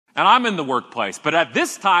And I'm in the workplace. But at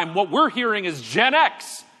this time, what we're hearing is Gen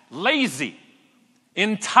X, lazy,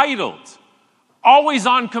 entitled, always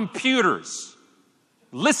on computers,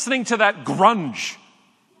 listening to that grunge.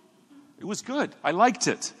 It was good. I liked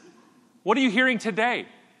it. What are you hearing today?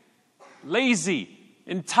 Lazy,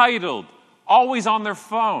 entitled, always on their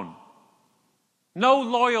phone. No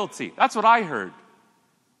loyalty. That's what I heard.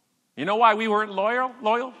 You know why we weren't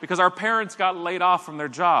loyal? Because our parents got laid off from their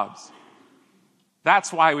jobs.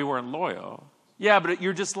 That's why we weren't loyal. Yeah, but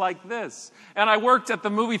you're just like this. And I worked at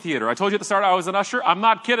the movie theater. I told you at the start I was an usher. I'm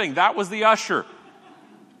not kidding. That was the usher.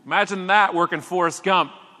 Imagine that working Forrest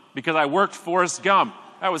Gump, because I worked Forrest Gump.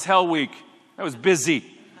 That was Hell Week. That was busy.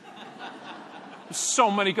 There's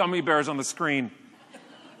so many gummy bears on the screen.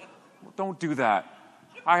 Don't do that.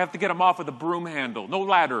 I have to get them off with a broom handle. No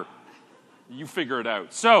ladder. You figure it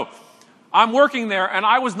out. So, I'm working there, and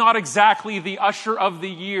I was not exactly the usher of the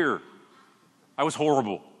year. I was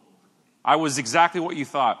horrible. I was exactly what you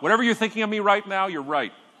thought. Whatever you're thinking of me right now, you're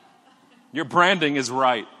right. Your branding is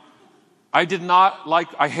right. I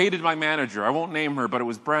hated my manager. I won't name her, but it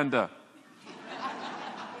was Brenda.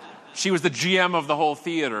 She was the GM of the whole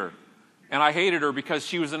theater. And I hated her because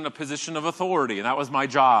she was in a position of authority, and that was my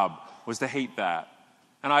job, was to hate that.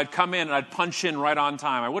 And I'd come in and I'd punch in right on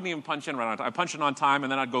time. I wouldn't even punch in right on time. I'd punch in on time,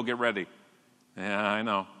 and then I'd go get ready. Yeah, I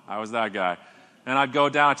know. I was that guy. And I'd go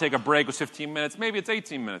down, I'd take a break. It was 15 minutes. Maybe it's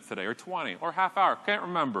 18 minutes today, or 20, or half hour. Can't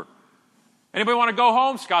remember. Anybody want to go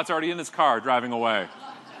home? Scott's already in his car driving away.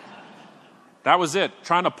 That was it.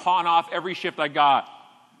 Trying to pawn off every shift I got.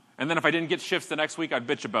 And then if I didn't get shifts the next week, I'd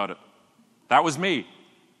bitch about it. That was me.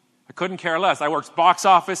 I couldn't care less. I worked box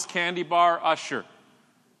office, candy bar, usher.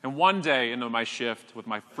 And one day into my shift with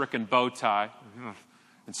my frickin' bow tie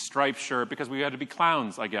and striped shirt, because we had to be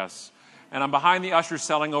clowns, I guess. And I'm behind the usher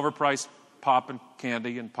selling overpriced pop and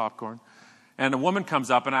candy and popcorn. And a woman comes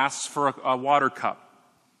up and asks for a water cup.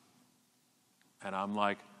 And I'm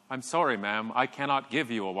like, I'm sorry, ma'am, I cannot give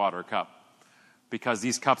you a water cup because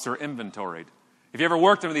these cups are inventoried. If you ever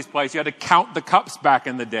worked in these places, you had to count the cups back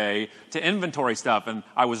in the day to inventory stuff. And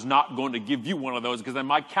I was not going to give you one of those because then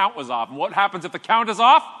my count was off. And what happens if the count is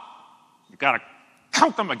off? You got to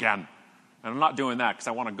count them again. And I'm not doing that because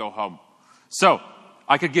I want to go home. So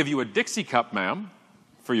I could give you a Dixie cup, ma'am,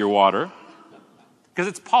 for your water. Because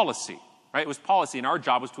it's policy, right? It was policy, and our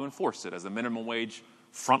job was to enforce it as a minimum wage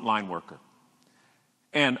frontline worker.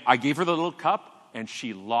 And I gave her the little cup, and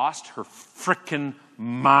she lost her frickin'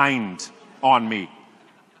 mind on me.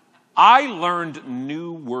 I learned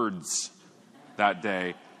new words that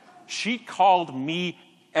day. She called me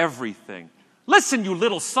everything. Listen, you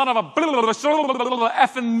little son of a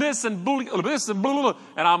effing this and this and blah.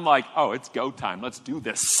 And I'm like, oh, it's go time. Let's do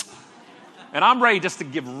this. And I'm ready just to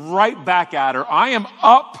give right back at her. I am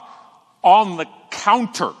up on the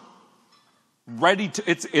counter, ready to,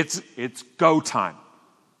 it's go time.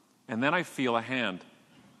 And then I feel a hand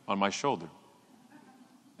on my shoulder.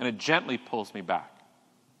 And it gently pulls me back.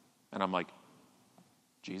 And I'm like,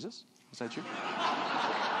 Jesus? Is that you?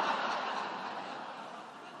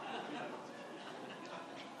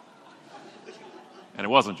 And it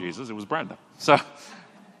wasn't Jesus, it was Brenda. So,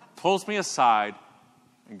 pulls me aside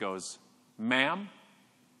and goes, ma'am,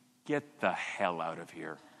 get the hell out of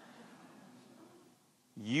here.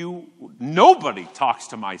 Nobody talks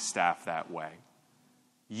to my staff that way.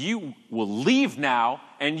 You will leave now,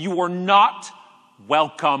 and you are not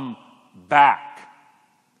welcome back.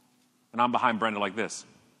 And I'm behind Brenda like this.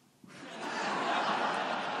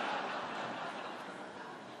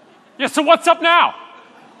 Yeah, so what's up now?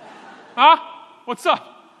 Huh? What's up?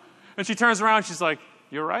 And she turns around, she's like,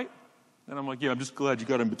 you all right? And I'm like, yeah, I'm just glad you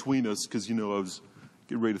got in between us because, I was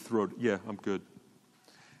getting ready to throw it. Yeah, I'm good.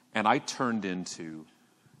 And I turned into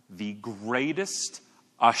the greatest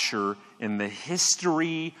usher in the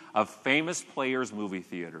history of famous players' movie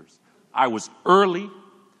theaters. I was early.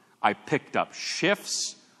 I picked up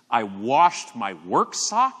shifts. I washed my work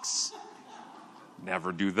socks.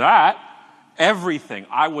 Never do that. Everything.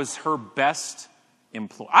 I was her best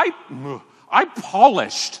employee. I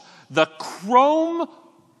polished the chrome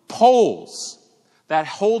poles that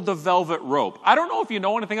hold the velvet rope. I don't know if you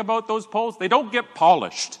know anything about those poles. They don't get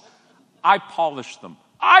polished. I polished them.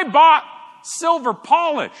 I bought silver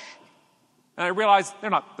polish. And I realized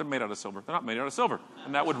they're made out of silver. They're not made out of silver.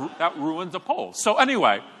 And that ruins a pole. So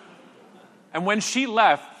anyway, and when she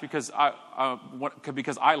left, because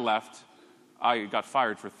I left, I got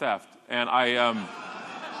fired for theft. And I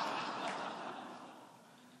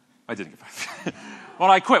didn't get fired. When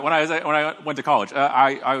I quit, when I went to college,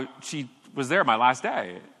 she was there my last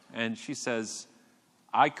day. And she says,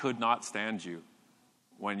 I could not stand you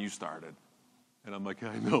when you started. And I'm like,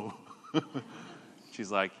 I know.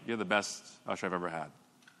 She's like, you're the best usher I've ever had.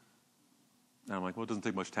 And I'm like, well, it doesn't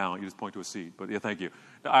take much talent. You just point to a seat. But yeah, thank you.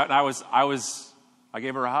 I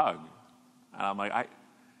gave her a hug. And I'm like,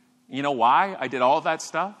 you know why I did all of that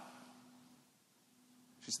stuff?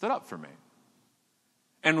 She stood up for me.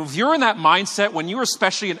 And if you're in that mindset, when you're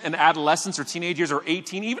especially in adolescence or teenage years or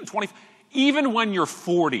 18, even 20, even when you're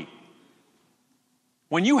 40,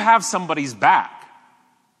 when you have somebody's back,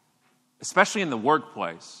 especially in the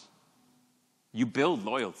workplace, you build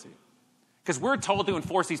loyalty. Because we're told to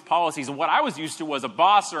enforce these policies, and what I was used to was a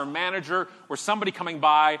boss or a manager or somebody coming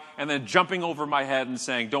by and then jumping over my head and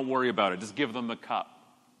saying, don't worry about it, just give them the cup.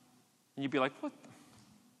 And you'd be like, what's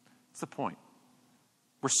the point?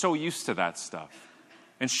 We're so used to that stuff.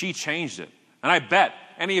 And she changed it. And I bet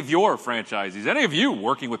any of your franchisees, any of you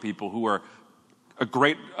working with people who are a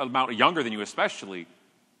great amount younger than you especially,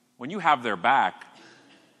 when you have their back,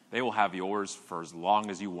 they will have yours for as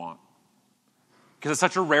long as you want. Because it's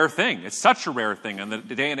such a rare thing. It's such a rare thing. In the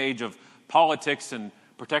day and age of politics and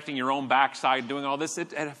protecting your own backside, doing all this,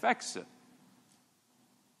 it affects it.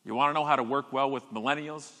 You want to know how to work well with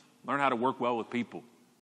millennials? Learn how to work well with people.